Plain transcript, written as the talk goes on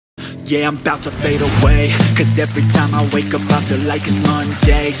Yeah, I'm about to fade away, cause every time I wake up I feel like it's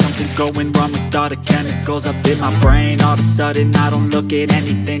Monday. Something's going wrong with all the chemicals up in my brain. All of a sudden I don't look at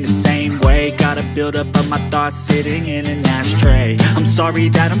anything the same way. Gotta build up of my thoughts sitting in an ashtray. I'm sorry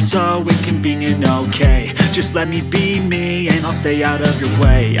that I'm so inconvenient, okay. Just let me be me and I'll stay out of your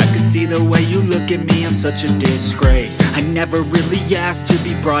way. I can see the way you look at me, I'm such a disgrace. I never really asked to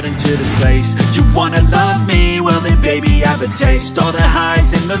be brought into this place. You wanna love me? Well then baby have a taste. All the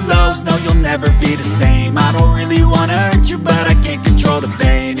highs and the lows, no you'll never be the same. I don't really wanna hurt you but I can't control the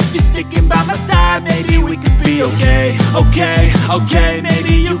pain. If you're sticking by my side, maybe we could be okay. Okay,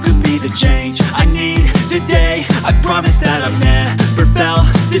 maybe you could be the change I need today. I promise that I've never felt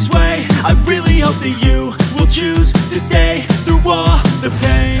this way. I really hope that you will choose to stay through all the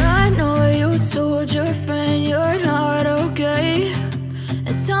pain. I know you told your friend you're not okay,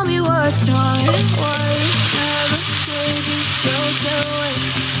 and tell me what's wrong and why you never said you felt that way.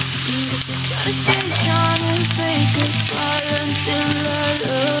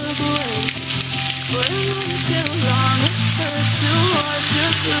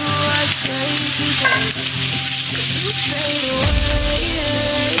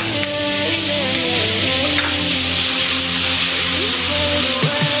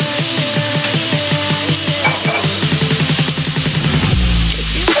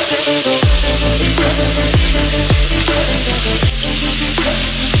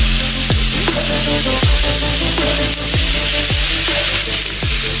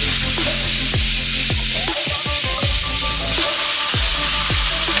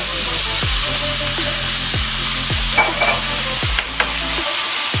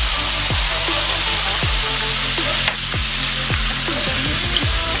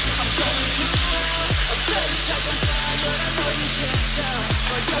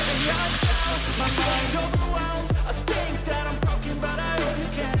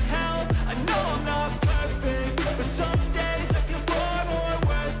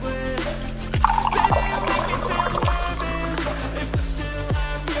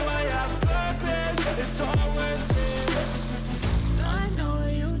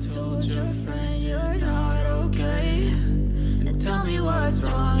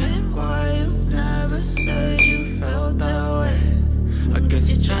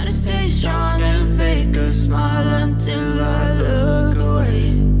 Try to stay strong and fake a smile until I look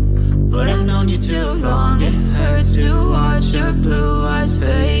away, but I know you too long. It hurts to watch your blue eyes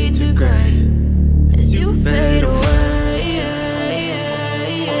fade to gray. You fade away,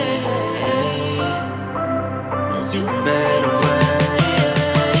 you fade away.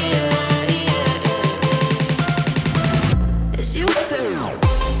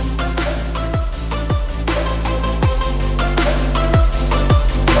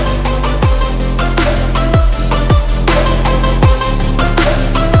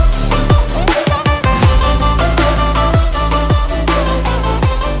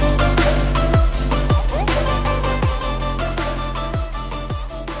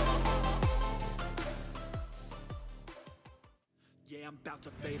 About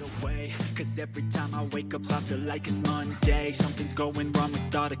to fade away, cause every time I wake up I feel like it's Monday. Something's going wrong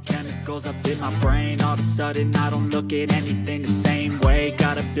with all the chemicals up in my brain. All of a sudden I don't look at anything the same way.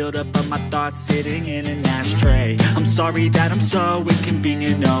 Gotta build up of my thoughts sitting in an ashtray. I'm sorry that I'm so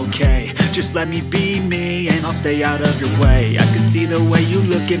inconvenient, okay. Just let me be me and I'll stay out of your way. I can see the way you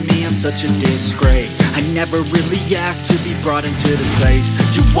look at me, I'm such a disgrace. I never really asked to be brought into this place.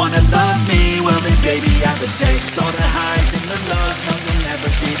 You wanna love me? Well then baby have a taste. All the highs and the